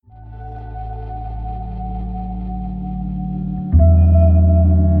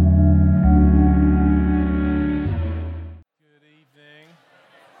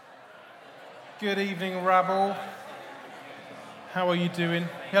Good evening, rabble. How are you doing?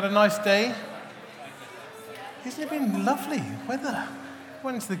 You had a nice day? Hasn't it been lovely weather?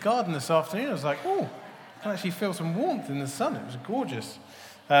 Went into the garden this afternoon. I was like, oh, I can actually feel some warmth in the sun. It was gorgeous.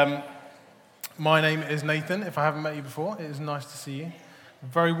 My name is Nathan. If I haven't met you before, it is nice to see you.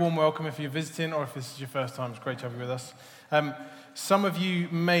 Very warm welcome if you're visiting or if this is your first time. It's great to have you with us. Some of you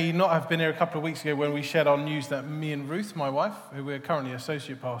may not have been here a couple of weeks ago when we shared our news that me and Ruth, my wife, who we're currently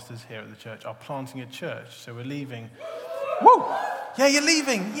associate pastors here at the church, are planting a church. So we're leaving. Woo! Yeah, you're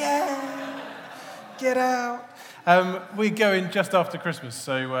leaving. Yeah! Get out. We're going just after Christmas.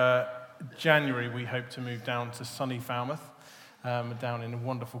 So January, we hope to move down to sunny Falmouth, down in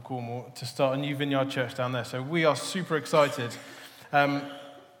wonderful Cornwall, to start a new vineyard church down there. So we are super excited.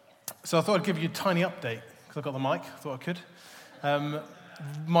 So I thought I'd give you a tiny update, because I've got the mic. I thought I could.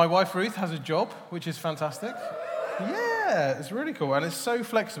 My wife Ruth has a job, which is fantastic. Yeah, it's really cool. And it's so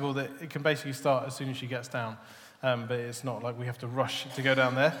flexible that it can basically start as soon as she gets down. But it's not like we have to rush to go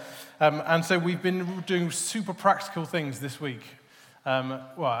down there. And so we've been doing super practical things this week.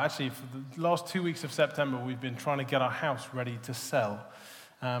 Well, actually, for the last 2 weeks of September, we've been trying to get our house ready to sell.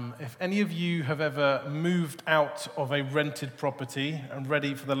 If any of you have ever moved out of a rented property and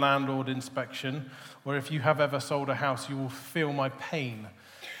ready for the landlord inspection, or if you have ever sold a house, you will feel my pain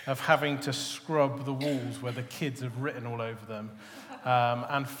of having to scrub the walls where the kids have written all over them,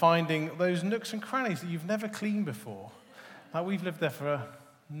 and finding those nooks and crannies that you've never cleaned before. Like, we've lived there for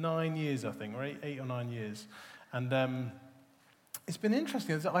 9 years, I think, or eight or 9 years, and it's been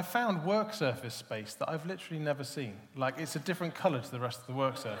interesting. I found work surface space that I've literally never seen. Like, it's a different color to the rest of the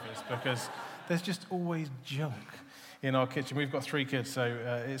work surface because there's just always junk in our kitchen. We've got 3 kids, so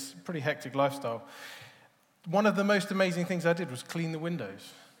it's a pretty hectic lifestyle. One of the most amazing things I did was clean the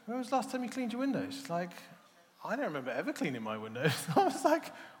windows. When was the last time you cleaned your windows? Like, I don't remember ever cleaning my windows. I was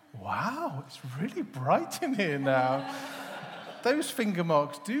like, wow, it's really bright in here now. Those finger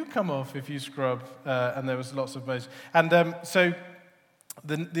marks do come off if you scrub, and there was lots of those. And so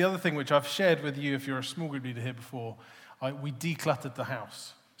the other thing which I've shared with you, if you're a small group leader here before, we decluttered the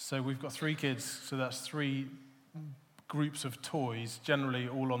house. So we've got 3 kids, so that's 3 groups of toys, generally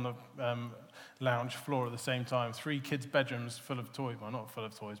all on the lounge floor at the same time. 3 kids' bedrooms full of toys. Well, not full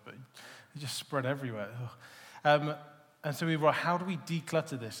of toys, but they just spread everywhere. And so we were, how do we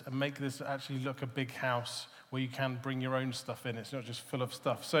declutter this and make this actually look a big house where you can bring your own stuff in? It's not just full of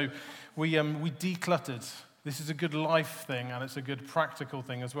stuff. So we decluttered. This is a good life thing, and it's a good practical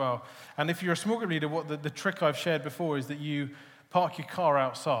thing as well. And if you're a small group leader, what the trick I've shared before is that you park your car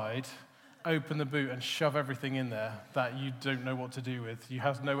outside, open the boot, and shove everything in there that you don't know what to do with. You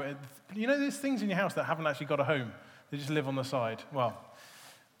have nowhere. You know, there's things in your house that haven't actually got a home. They just live on the side. Well,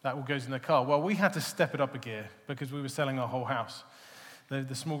 that all goes in the car. Well, we had to step it up a gear because we were selling our whole house.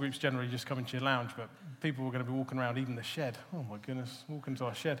 The small groups generally just come into your lounge, but people were going to be walking around even the shed. Oh, my goodness, walking to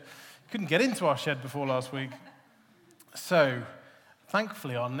our shed. Couldn't get into our shed before last week. So,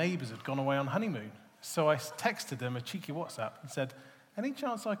 thankfully, our neighbours had gone away on honeymoon. So I texted them a cheeky WhatsApp and said, any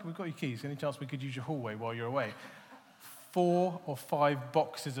chance we've got your keys, any chance we could use your hallway while you're away? 4 or 5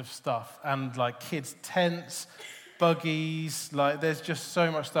 boxes of stuff, and like kids' tents, buggies, like there's just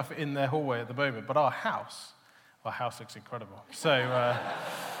so much stuff in their hallway at the moment. But our house looks incredible. So,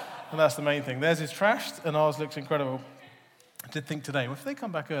 and that's the main thing. Theirs is trashed, and ours looks incredible. I did think today, well, if they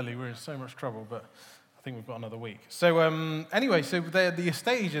come back early, we're in so much trouble, but I think we've got another week. So anyway, so the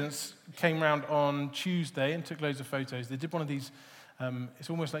estate agents came round on Tuesday and took loads of photos. They did one of these,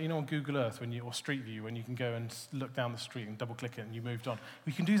 it's almost like, you know, on Google Earth or Street View, when you can go and look down the street and double-click it and you moved on.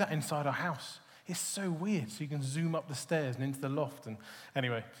 We can do that inside our house. It's so weird. So you can zoom up the stairs and into the loft. And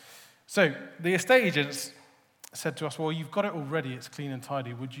anyway, so the estate agents said to us, well, you've got it already, it's clean and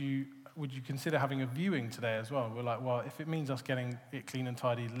tidy. Would you consider having a viewing today as well? We're like, well, if it means us getting it clean and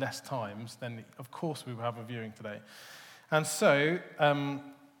tidy less times, then of course we will have a viewing today. And so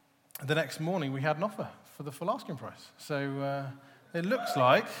the next morning we had an offer for the full asking price. So it looks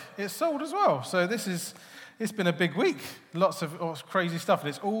like it's sold as well. So it's been a big week. Lots of crazy stuff, and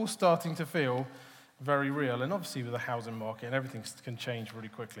it's all starting to feel very real. And obviously with the housing market and everything can change really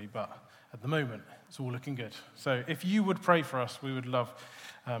quickly, but at the moment, it's all looking good. So if you would pray for us, we would love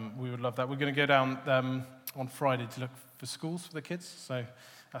that. We're going to go down on Friday to look for schools for the kids. So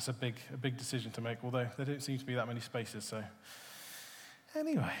that's a big decision to make, although there don't seem to be that many spaces. So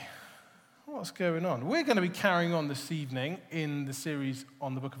anyway, what's going on? We're going to be carrying on this evening in the series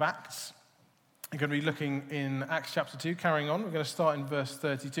on the book of Acts. We're going to be looking in Acts chapter 2, carrying on. We're going to start in verse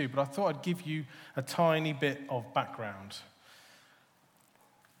 32, but I thought I'd give you a tiny bit of background.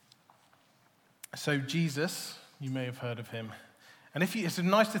 So Jesus, you may have heard of him, And it's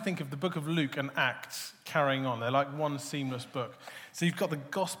nice to think of the book of Luke and Acts carrying on. They're like one seamless book. So you've got the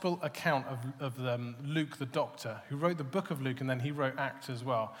gospel account of Luke the doctor, who wrote the book of Luke, and then he wrote Acts as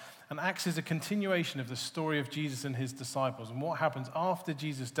well. And Acts is a continuation of the story of Jesus and his disciples and what happens after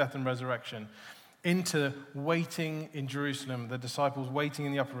Jesus' death and resurrection into waiting in Jerusalem, the disciples waiting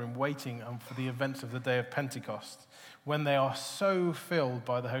in the upper room, waiting for the events of the day of Pentecost, when they are so filled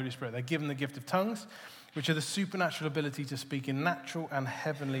by the Holy Spirit. They're given the gift of tongues, which are the supernatural ability to speak in natural and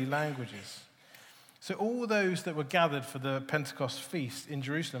heavenly languages. So all those that were gathered for the Pentecost feast in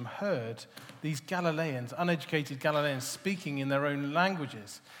Jerusalem heard these Galileans, uneducated Galileans, speaking in their own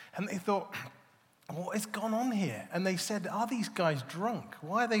languages. And they thought, what has gone on here? And they said, are these guys drunk?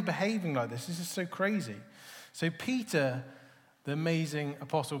 Why are they behaving like this? This is so crazy. So Peter, the amazing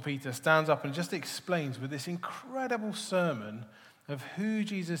Apostle Peter, stands up and just explains with this incredible sermon of who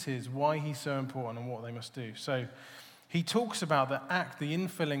Jesus is, why he's so important, and what they must do. So he talks about the act, the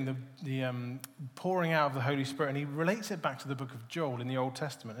infilling, the pouring out of the Holy Spirit, and he relates it back to the book of Joel in the Old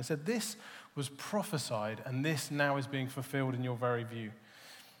Testament. He said, this was prophesied, and this now is being fulfilled in your very view.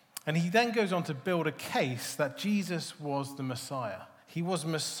 And he then goes on to build a case that Jesus was the Messiah. He was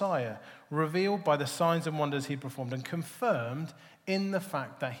Messiah, revealed by the signs and wonders he performed and confirmed in the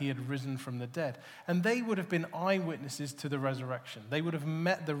fact that he had risen from the dead. And they would have been eyewitnesses to the resurrection. They would have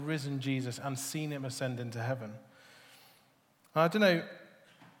met the risen Jesus and seen him ascend into heaven. I don't know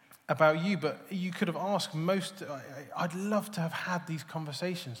about you, but you could have asked I'd love to have had these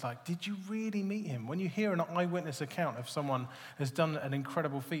conversations. Like, did you really meet him? When you hear an eyewitness account of someone has done an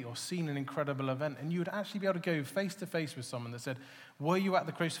incredible feat or seen an incredible event, and you would actually be able to go face to face with someone that said, were you at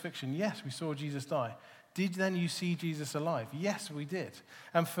the crucifixion? Yes, we saw Jesus die. Did then you see Jesus alive? Yes, we did.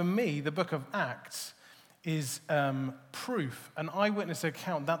 And for me, the book of Acts is proof, an eyewitness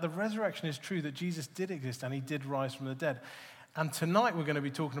account that the resurrection is true, that Jesus did exist and he did rise from the dead. And tonight we're going to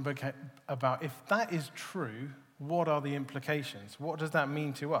be talking about if that is true, what are the implications? What does that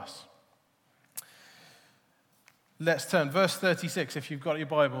mean to us? Let's turn. Verse 36, if you've got your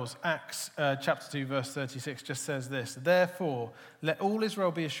Bibles, Acts chapter 2, verse 36 just says this: therefore, let all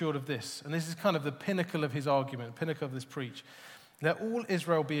Israel be assured of this. And this is kind of the pinnacle of his argument, pinnacle of this preach. Let all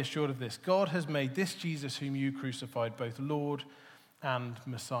Israel be assured of this: God has made this Jesus whom you crucified both Lord and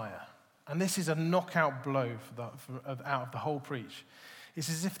Messiah. And this is a knockout blow out of the whole preach. It's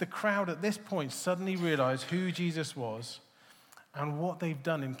as if the crowd at this point suddenly realized who Jesus was and what they've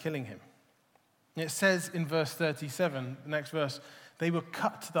done in killing him. It says in verse 37, the next verse, they were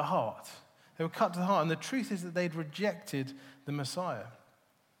cut to the heart. They were cut to the heart. And the truth is that they'd rejected the Messiah.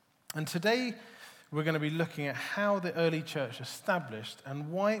 And today we're going to be looking at how the early church established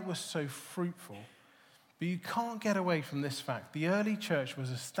and why it was so fruitful. But you can't get away from this fact. The early church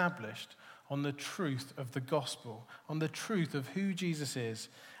was established on the truth of the gospel, on the truth of who Jesus is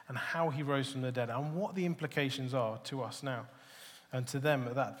and how he rose from the dead, and what the implications are to us now and to them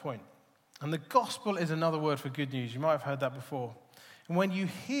at that point. And the gospel is another word for good news. You might have heard that before. And when you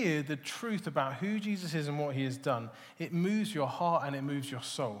hear the truth about who Jesus is and what he has done, it moves your heart and it moves your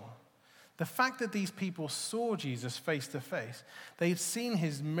soul. The fact that these people saw Jesus face to face, they'd seen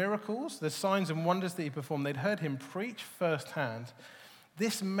his miracles, the signs and wonders that he performed, they'd heard him preach firsthand.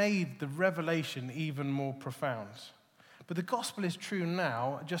 This made the revelation even more profound. But the gospel is true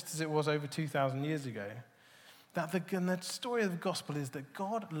now, just as it was over 2,000 years ago. The story of the gospel is that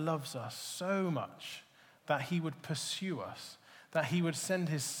God loves us so much that he would pursue us, that he would send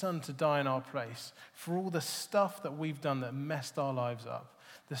his son to die in our place for all the stuff that we've done that messed our lives up,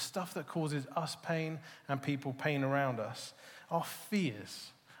 the stuff that causes us pain and people pain around us, our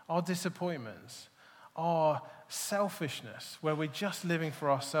fears, our disappointments, our selfishness, where we're just living for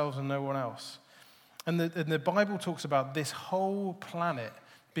ourselves and no one else. And the Bible talks about this whole planet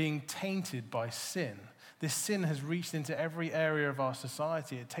being tainted by sin. This sin has reached into every area of our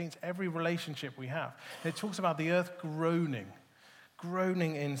society. It taints every relationship we have. It talks about the earth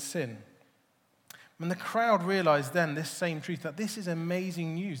groaning in sin. When the crowd realized then this same truth, that this is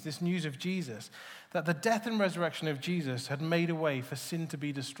amazing news, this news of Jesus, that the death and resurrection of Jesus had made a way for sin to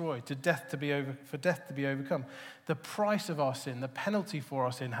be destroyed, for death to be overcome. The price of our sin, the penalty for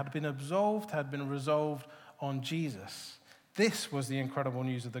our sin had been absolved, had been resolved on Jesus. This was the incredible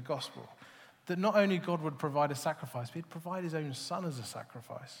news of the gospel, that not only God would provide a sacrifice, but he'd provide his own son as a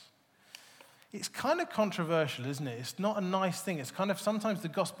sacrifice. It's kind of controversial, isn't it? It's not a nice thing. It's kind of, sometimes the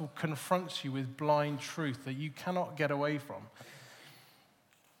gospel confronts you with blind truth that you cannot get away from.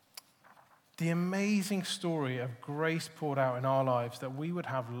 The amazing story of grace poured out in our lives that we would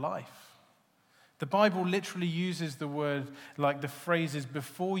have life, The Bible literally uses the word, like the phrases,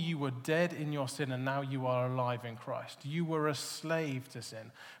 before you were dead in your sin and now you are alive in Christ. You were a slave to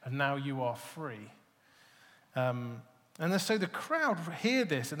sin and now you are free. So the crowd hear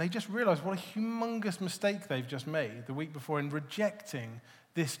this and they just realize what a humongous mistake they've just made the week before in rejecting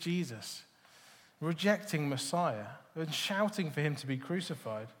this Jesus, rejecting Messiah and shouting for him to be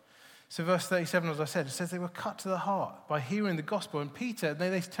crucified. So verse 37, as I said, it says they were cut to the heart by hearing the gospel. And Peter,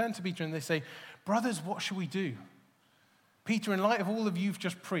 they turn to Peter and they say, brothers, what shall we do? Peter, in light of all that you've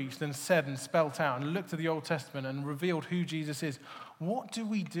just preached and said and spelt out and looked at the Old Testament and revealed who Jesus is, what do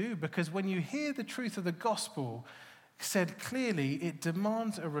we do? Because when you hear the truth of the gospel said clearly, it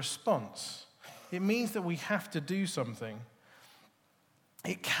demands a response. It means that we have to do something.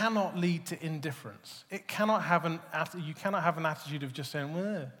 It cannot lead to indifference. You cannot have an attitude of just saying,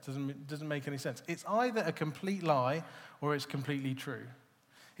 well, it doesn't make any sense. It's either a complete lie or it's completely true.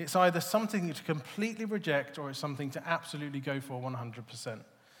 It's either something to completely reject or it's something to absolutely go for 100%.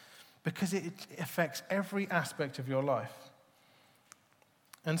 Because it affects every aspect of your life.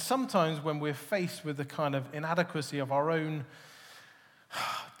 And sometimes when we're faced with the kind of inadequacy of our own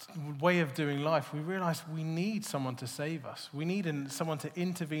way of doing life, we realize we need someone to save us. We need someone to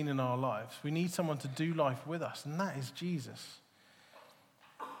intervene in our lives. We need someone to do life with us, and that is Jesus.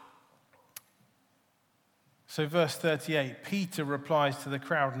 So verse 38, Peter replies to the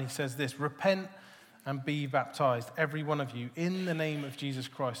crowd and he says this, repent and be baptized, every one of you, in the name of Jesus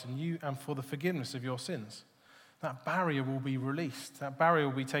Christ, and for the forgiveness of your sins. That barrier will be released. That barrier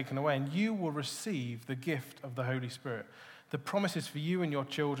will be taken away, and you will receive the gift of the Holy Spirit. The promise is for you and your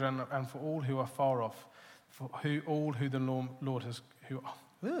children and for all who are far off, the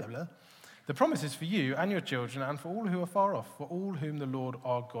promise is for you and your children and for all who are far off, for all whom the Lord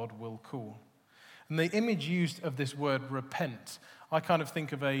our God will call. And the image used of this word repent, I kind of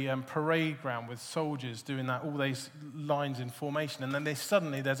think of a parade ground with soldiers doing that, all those lines in formation, and then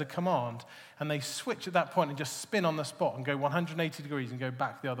there's a command, and they switch at that point and just spin on the spot and go 180 degrees and go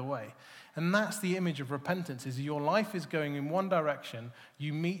back the other way. And that's the image of repentance, is your life is going in one direction,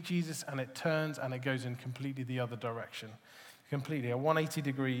 you meet Jesus and it turns and it goes in completely the other direction. Completely, a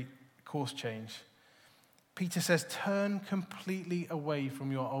 180-degree course change. Peter says, turn completely away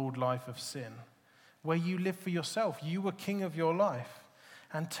from your old life of sin, where you live for yourself. You were king of your life.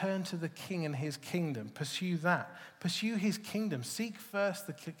 And turn to the king and his kingdom. Pursue that. Pursue his kingdom. Seek first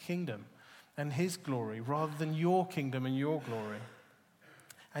the kingdom and his glory rather than your kingdom and your glory.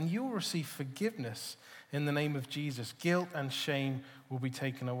 And you'll receive forgiveness in the name of Jesus. Guilt and shame will be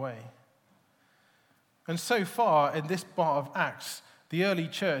taken away. And so far, in this part of Acts, the early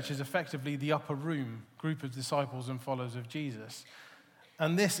church is effectively the upper room group of disciples and followers of Jesus.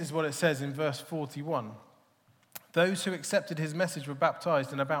 And this is what it says in verse 41. Those who accepted his message were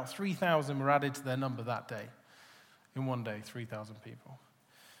baptized, and about 3,000 were added to their number that day. In one day, 3,000 people.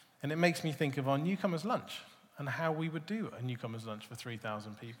 And it makes me think of our newcomers' lunch and how we would do a newcomers' lunch for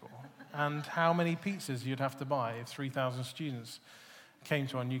 3,000 people. And how many pizzas you'd have to buy if 3,000 students came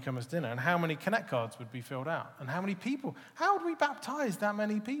to our newcomers' dinner. And how many Connect cards would be filled out. And how many people. How would we baptize that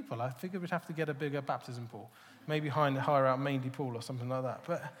many people? I figured we'd have to get a bigger baptism pool. Maybe hire out Mandy Pool or something like that.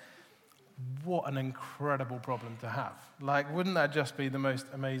 But what an incredible problem to have. Like, wouldn't that just be the most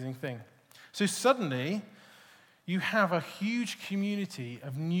amazing thing? So suddenly, you have a huge community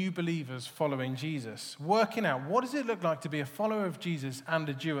of new believers following Jesus, working out what does it look like to be a follower of Jesus and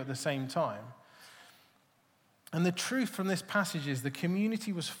a Jew at the same time. And the truth from this passage is the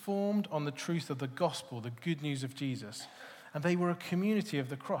community was formed on the truth of the gospel, the good news of Jesus. And they were a community of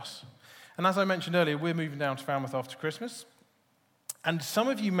the cross. And as I mentioned earlier, we're moving down to Falmouth after Christmas. And some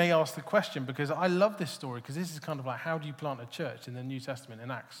of you may ask the question, because I love this story, because this is kind of like, how do you plant a church in the New Testament in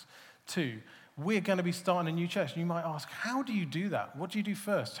Acts 2? We're going to be starting a new church. And you might ask, how do you do that? What do you do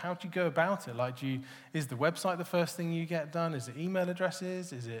first? How do you go about it? Like, is the website the first thing you get done? Is it email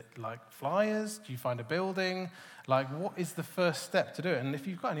addresses? Is it like flyers? Do you find a building? Like, what is the first step to do it? And if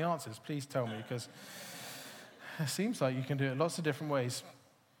you've got any answers, please tell me, because it seems like you can do it lots of different ways.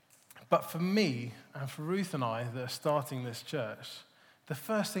 But for me, and for Ruth and I that are starting this church, the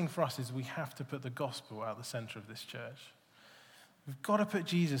first thing for us is we have to put the gospel at the center of this church. We've got to put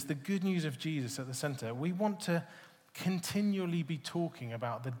Jesus, the good news of Jesus, at the center. We want to continually be talking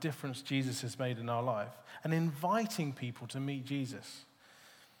about the difference Jesus has made in our life and inviting people to meet Jesus.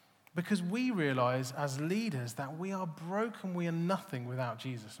 Because we realize as leaders that we are broken, we are nothing without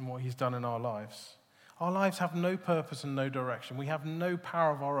Jesus and what he's done in our lives. Our lives have no purpose and no direction. We have no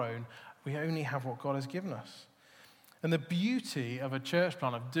power of our own. We only have what God has given us. And the beauty of a church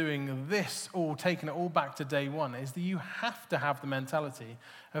plant, of doing this all, taking it all back to day one, is that you have to have the mentality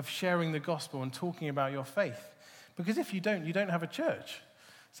of sharing the gospel and talking about your faith. Because if you don't have a church.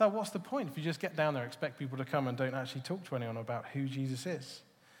 So what's the point if you just get down there, expect people to come and don't actually talk to anyone about who Jesus is?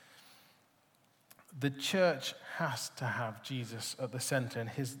 The church has to have Jesus at the center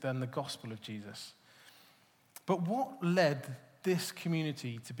and the gospel of Jesus. But what led this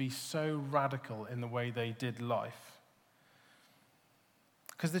community to be so radical in the way they did life?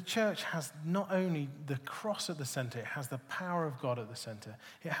 Because the church has not only the cross at the center, it has the power of God at the center.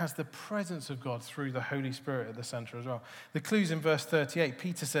 It has the presence of God through the Holy Spirit at the center as well. The clue's in verse 38.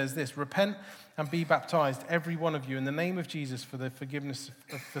 Peter says this, "Repent and be baptized, every one of you, in the name of Jesus for the forgiveness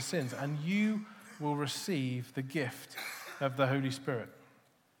for sins, and you will receive the gift of the Holy Spirit."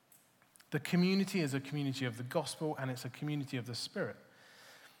 The community is a community of the gospel, and it's a community of the Spirit.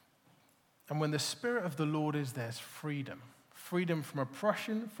 And when the Spirit of the Lord is there, there's freedom. Freedom from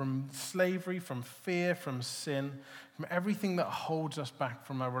oppression, from slavery, from fear, from sin, from everything that holds us back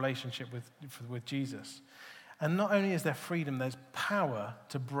from our relationship with Jesus. And not only is there freedom, there's power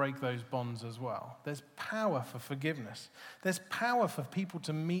to break those bonds as well. There's power for forgiveness. There's power for people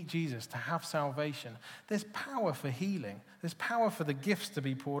to meet Jesus, to have salvation. There's power for healing. There's power for the gifts to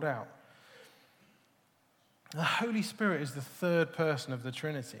be poured out. The Holy Spirit is the third person of the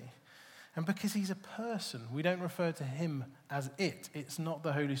Trinity. And because he's a person, we don't refer to him as it. It's not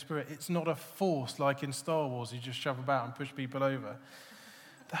the Holy Spirit. It's not a force like in Star Wars you just shove about and push people over.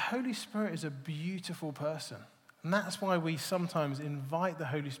 The Holy Spirit is a beautiful person. And that's why we sometimes invite the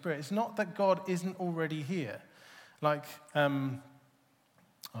Holy Spirit. It's not that God isn't already here. Like, I'm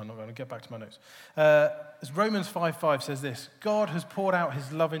not going to get back to my notes. As Romans 5:5 says this, God has poured out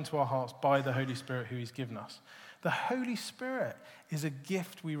his love into our hearts by the Holy Spirit who he's given us. The Holy Spirit is a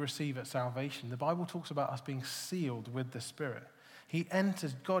gift we receive at salvation. The Bible talks about us being sealed with the Spirit.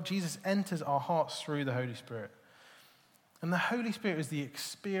 Jesus enters our hearts through the Holy Spirit. And the Holy Spirit is the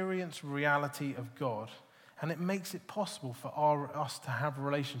experienced reality of God, and it makes it possible for us to have a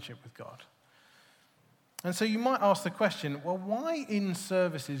relationship with God. And so you might ask the question, well, why in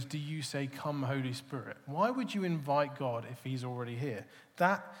services do you say, "Come, Holy Spirit"? Why would you invite God if he's already here?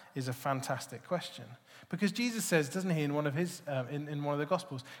 That is a fantastic question. Because Jesus says, doesn't he, in one of the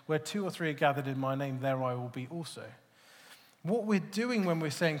Gospels, "Where 2 or 3 are gathered in my name, there I will be also." What we're doing when we're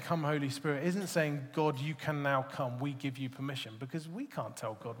saying, "Come, Holy Spirit," isn't saying, "God, you can now come, we give you permission," because we can't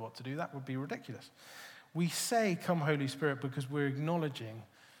tell God what to do. That would be ridiculous. We say, "Come, Holy Spirit," because we're acknowledging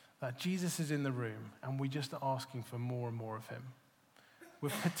that Jesus is in the room and we just are asking for more and more of him. We're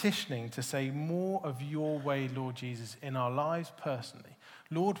petitioning to say, "More of your way, Lord Jesus, in our lives personally.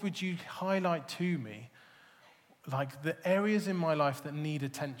 Lord, would you highlight to me like the areas in my life that need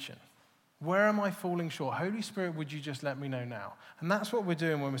attention? Where am I falling short? Holy Spirit, would you just let me know now?" And that's what we're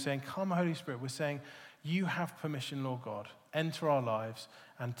doing when we're saying, "Come, Holy Spirit." We're saying, you have permission, Lord God. Enter our lives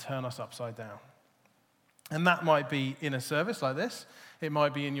and turn us upside down. And that might be in a service like this. It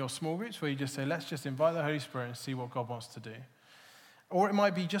might be in your small groups where you just say, let's just invite the Holy Spirit and see what God wants to do. Or it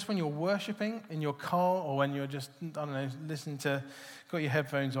might be just when you're worshiping in your car, or when you're just, listening to, got your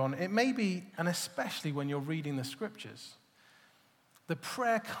headphones on. It may be, and especially when you're reading the scriptures. The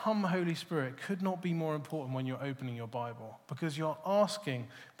prayer, "Come, Holy Spirit," could not be more important when you're opening your Bible, because you're asking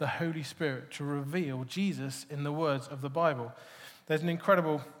the Holy Spirit to reveal Jesus in the words of the Bible. There's an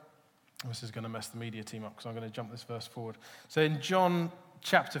incredible, this is going to mess the media team up because I'm going to jump this verse forward. So in John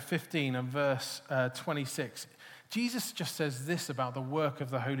chapter 15 and verse 26, Jesus just says this about the work of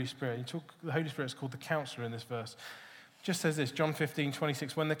the Holy Spirit. The Holy Spirit is called the Counselor in this verse. Just says this, John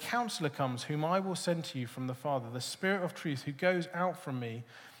 15:26, "When the Counselor comes, whom I will send to you from the Father, the Spirit of truth who goes out from me,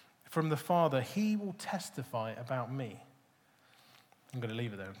 from the Father, he will testify about me." I'm going to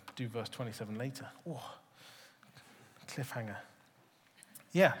leave it there and do verse 27 later. Oh, cliffhanger.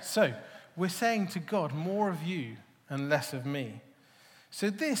 Yeah, so we're saying to God, more of you and less of me. So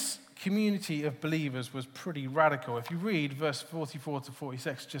this community of believers was pretty radical. If you read verse 44 to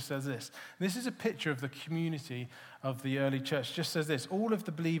 46, it just says this. This is a picture of the community of the early church. It just says this: all of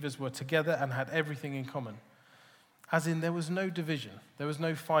the believers were together and had everything in common. As in, there was no division. There was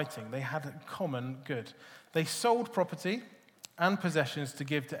no fighting. They had a common good. They sold property and possessions to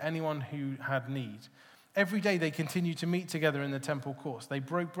give to anyone who had need. Every day they continued to meet together in the temple courts. They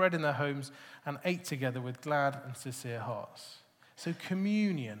broke bread in their homes and ate together with glad and sincere hearts. So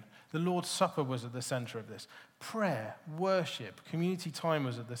communion, the Lord's Supper, was at the center of this. Prayer, worship, community time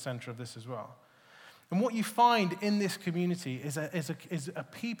was at the center of this as well. And what you find in this community is a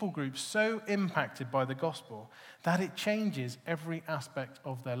people group so impacted by the gospel that it changes every aspect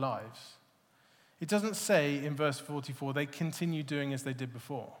of their lives. It doesn't say in verse 44 they continue doing as they did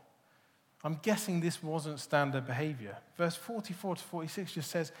before. I'm guessing this wasn't standard behavior. Verse 44 to 46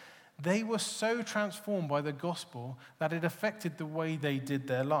 just says, they were so transformed by the gospel that it affected the way they did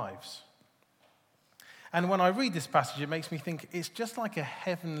their lives. And when I read this passage, it makes me think it's just like a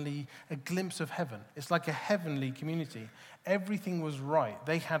glimpse of heaven. It's like a heavenly community. Everything was right.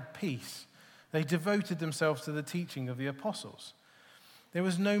 They had peace. They devoted themselves to the teaching of the apostles. There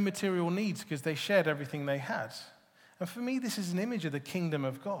was no material needs because they shared everything they had. And for me, this is an image of the kingdom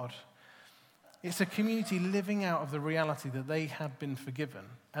of God. It's a community living out of the reality that they had been forgiven.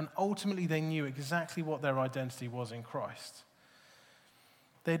 And ultimately, they knew exactly what their identity was in Christ.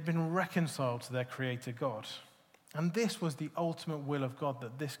 They had been reconciled to their Creator God. And this was the ultimate will of God,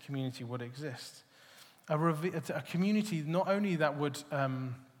 that this community would exist. A community not only that would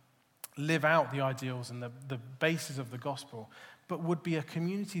live out the ideals and the basis of the gospel, but would be a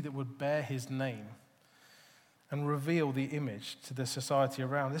community that would bear his name and reveal the image to the society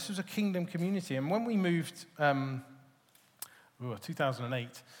around. This was a kingdom community. And when we moved,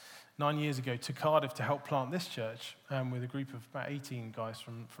 2008, 9 years ago, to Cardiff to help plant this church with a group of about 18 guys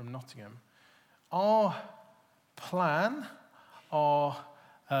from Nottingham, our plan, our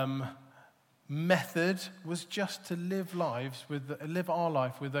method was just to live our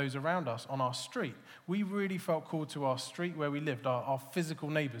life with those around us on our street. We really felt called to our street where we lived, our physical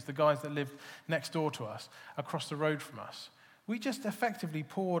neighbors, the guys that lived next door to us, across the road from us. We just effectively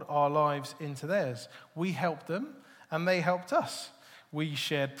poured our lives into theirs. We helped them, and they helped us. We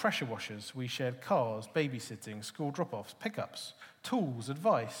shared pressure washers, we shared cars, babysitting, school drop-offs, pickups, tools,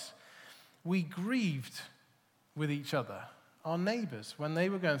 advice. We grieved with each other. Our neighbors, when they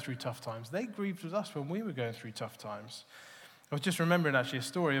were going through tough times, they grieved with us when we were going through tough times. I was just remembering actually a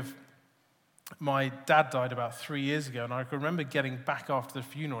story of my dad died about 3 years ago, and I can remember getting back after the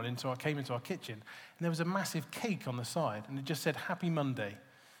funeral, came into our kitchen, and there was a massive cake on the side, and it just said, Happy Monday.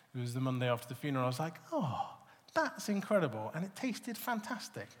 It was the Monday after the funeral. I was like, oh, that's incredible, and it tasted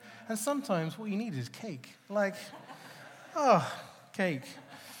fantastic. And sometimes what you need is cake. Cake.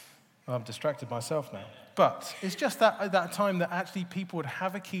 Well, I'm distracted myself now. But it's just that time that actually people would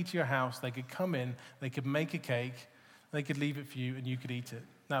have a key to your house, they could come in, they could make a cake, they could leave it for you, and you could eat it.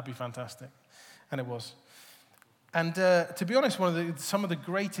 That'd be fantastic. And it was. And to be honest, some of the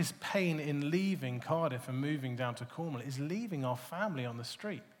greatest pain in leaving Cardiff and moving down to Cornwall is leaving our family on the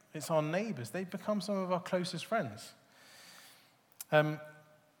street. It's our neighbors. They've become some of our closest friends.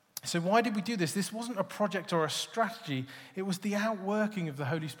 So why did we do this? This wasn't a project or a strategy. It was the outworking of the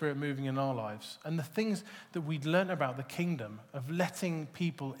Holy Spirit moving in our lives and the things that we'd learned about the kingdom, of letting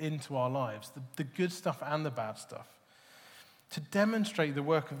people into our lives, the good stuff and the bad stuff, to demonstrate the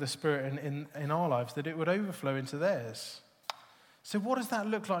work of the Spirit in our lives, that it would overflow into theirs. So what does that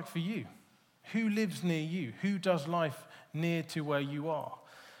look like for you? Who lives near you? Who does life near to where you are?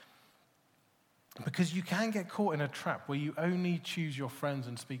 Because you can get caught in a trap where you only choose your friends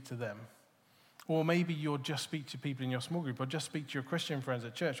and speak to them. Or maybe you'll just speak to people in your small group, or just speak to your Christian friends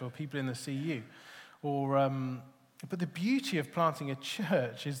at church, or people in the CU. But the beauty of planting a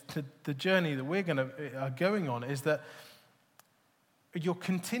church is the journey that we're going on is that you'll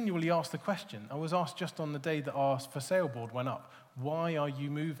continually ask the question. I was asked just on the day that our for sale board went up, why are you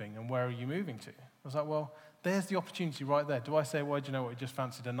moving and where are you moving to? I was like, well, there's the opportunity right there. Do I say, well, do you know what, we just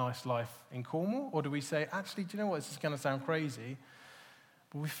fancied a nice life in Cornwall? Or do we say, actually, do you know what, this is going to sound crazy,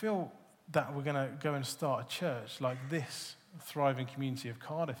 but we feel that we're going to go and start a church like this thriving community of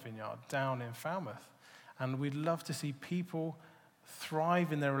Cardiff Vineyard down in Falmouth. And we'd love to see people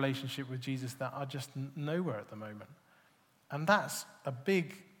thrive in their relationship with Jesus that are just nowhere at the moment. And that's a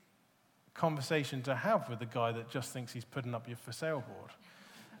big conversation to have with the guy that just thinks he's putting up your for sale board.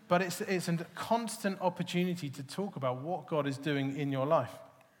 But it's a constant opportunity to talk about what God is doing in your life.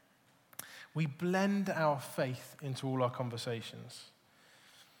 We blend our faith into all our conversations.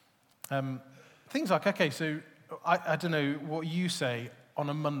 Things like, okay, so I don't know what you say on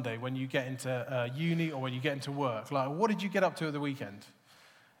a Monday when you get into uni or when you get into work. Like, what did you get up to at the weekend?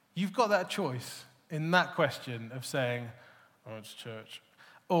 You've got that choice in that question of saying, oh, it's church.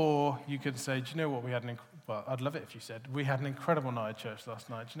 Or you could say, do you know what, well, I'd love it if you said, we had an incredible night at church last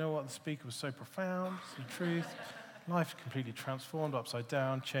night. Do you know what, the speaker was so profound, the truth, life completely transformed, upside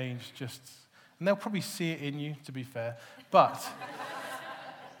down, changed, and they'll probably see it in you, to be fair. But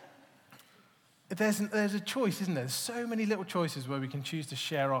there's a choice, isn't there? There's so many little choices where we can choose to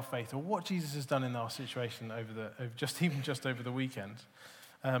share our faith or what Jesus has done in our situation over the weekend.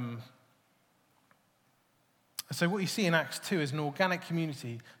 So what you see in Acts 2 is an organic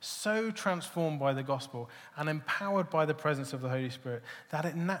community so transformed by the gospel and empowered by the presence of the Holy Spirit that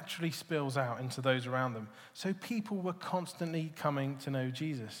it naturally spills out into those around them. So people were constantly coming to know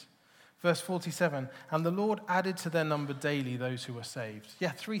Jesus. Verse 47, and the Lord added to their number daily those who were saved.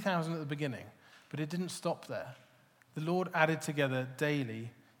 Yeah, 3,000 at the beginning, but it didn't stop there. The Lord added to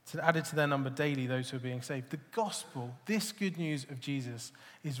their number daily those who are being saved. The gospel, this good news of Jesus,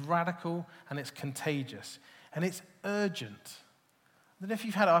 is radical and it's contagious. And it's urgent. I don't know if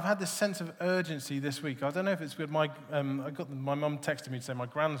you've had it. I've had this sense of urgency this week. I don't know if it's with my mum texted me to say my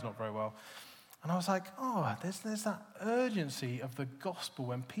grand's not very well. And I was like, there's that urgency of the gospel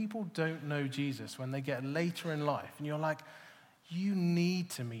when people don't know Jesus, when they get later in life. And you're like, you need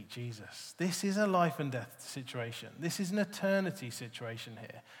to meet Jesus. This is a life and death situation. This is an eternity situation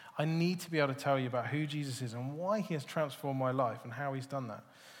here. I need to be able to tell you about who Jesus is and why he has transformed my life and how he's done that.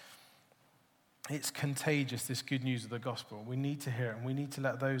 It's contagious, this good news of the gospel. We need to hear it, and we need to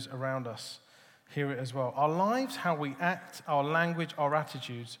let those around us hear it as well. Our lives, how we act, our language, our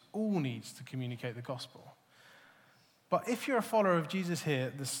attitudes, all needs to communicate the gospel. But if you're a follower of Jesus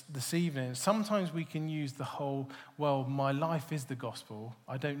here this evening, sometimes we can use the whole, well, my life is the gospel,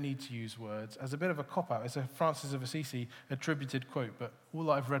 I don't need to use words, as a bit of a cop-out. It's a Francis of Assisi attributed quote, but all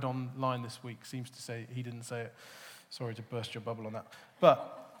that I've read online this week seems to say he didn't say it. Sorry to burst your bubble on that.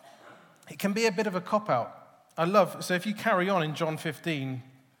 But it can be a bit of a cop-out. So if you carry on in John 15,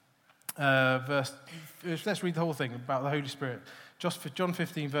 let's read the whole thing about the Holy Spirit. John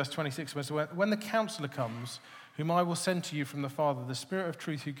 15, verse 26, when the counselor comes, whom I will send to you from the Father, the Spirit of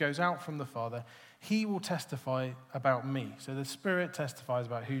truth who goes out from the Father, he will testify about me. So the Spirit testifies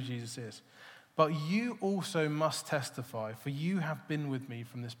about who Jesus is. But you also must testify, for you have been with me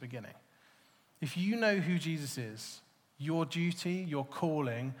from this beginning. If you know who Jesus is, your duty, your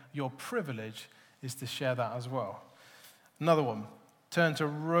calling, your privilege is to share that as well. Another one. Turn to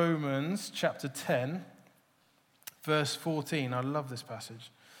Romans chapter 10, verse 14. I love this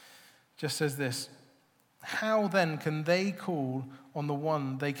passage. It just says this. How then can they call on the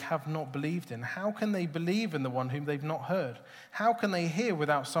one they have not believed in? How can they believe in the one whom they've not heard? How can they hear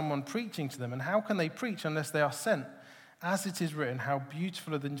without someone preaching to them? And how can they preach unless they are sent? As it is written, how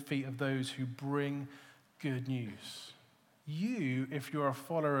beautiful are the feet of those who bring good news. You, if you're a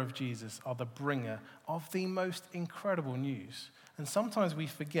follower of Jesus, are the bringer of the most incredible news. And sometimes we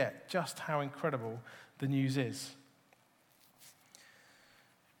forget just how incredible the news is.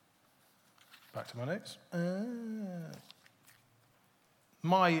 Back to my notes.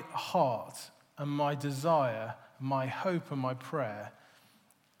 My heart and my desire, my hope and my prayer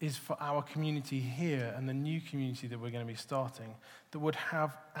is for our community here and the new community that we're going to be starting that would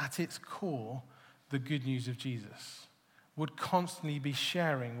have at its core the good news of Jesus. Would constantly be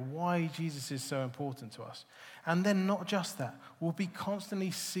sharing why Jesus is so important to us. And then not just that, we'll be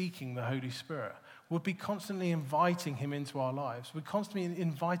constantly seeking the Holy Spirit. We'll be constantly inviting him into our lives. We're constantly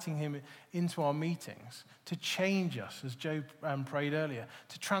inviting him into our meetings to change us, as Joe prayed earlier,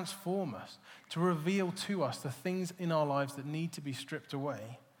 to transform us, to reveal to us the things in our lives that need to be stripped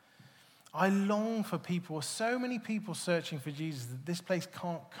away. I long for people, so many people searching for Jesus that this place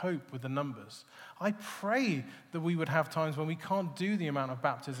can't cope with the numbers. I pray that we would have times when we can't do the amount of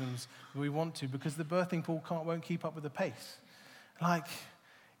baptisms that we want to because the birthing pool won't keep up with the pace.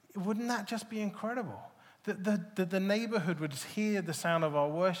 Wouldn't that just be incredible? That the neighborhood would hear the sound of our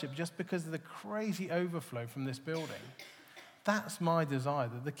worship just because of the crazy overflow from this building. That's my desire,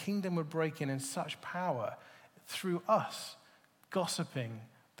 that the kingdom would break in such power through us gossiping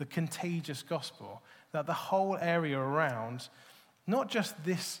the contagious gospel, that the whole area around, not just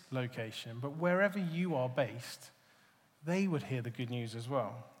this location, but wherever you are based, they would hear the good news as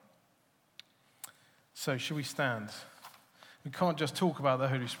well. So should we stand? We can't just talk about the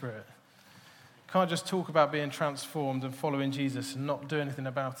Holy Spirit. We can't just talk about being transformed and following Jesus and not do anything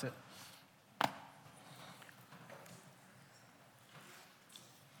about it.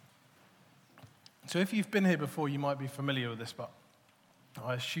 So if you've been here before, you might be familiar with this, but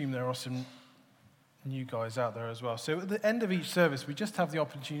I assume there are some new guys out there as well. So at the end of each service, we just have the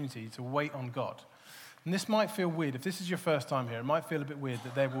opportunity to wait on God. And this might feel weird. If this is your first time here, it might feel a bit weird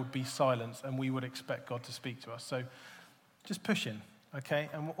that there would be silence and we would expect God to speak to us. So just push in, okay?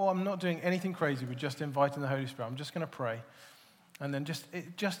 And I'm not doing anything crazy. We're just inviting the Holy Spirit. I'm just going to pray. And then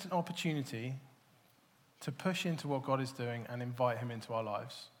just an opportunity to push into what God is doing and invite him into our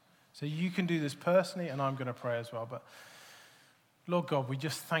lives. So you can do this personally, and I'm going to pray as well. But Lord God, we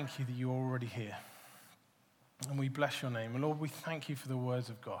just thank you that you're already here. And we bless your name. And Lord, we thank you for the words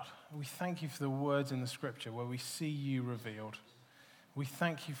of God. We thank you for the words in the scripture where we see you revealed. We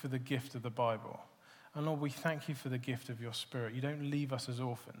thank you for the gift of the Bible. And Lord, we thank you for the gift of your Spirit. You don't leave us as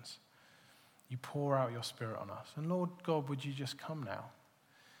orphans. You pour out your Spirit on us. And Lord God, would you just come now?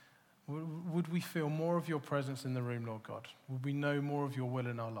 Would we feel more of your presence in the room, Lord God? Would we know more of your will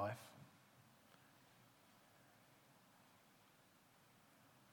in our life?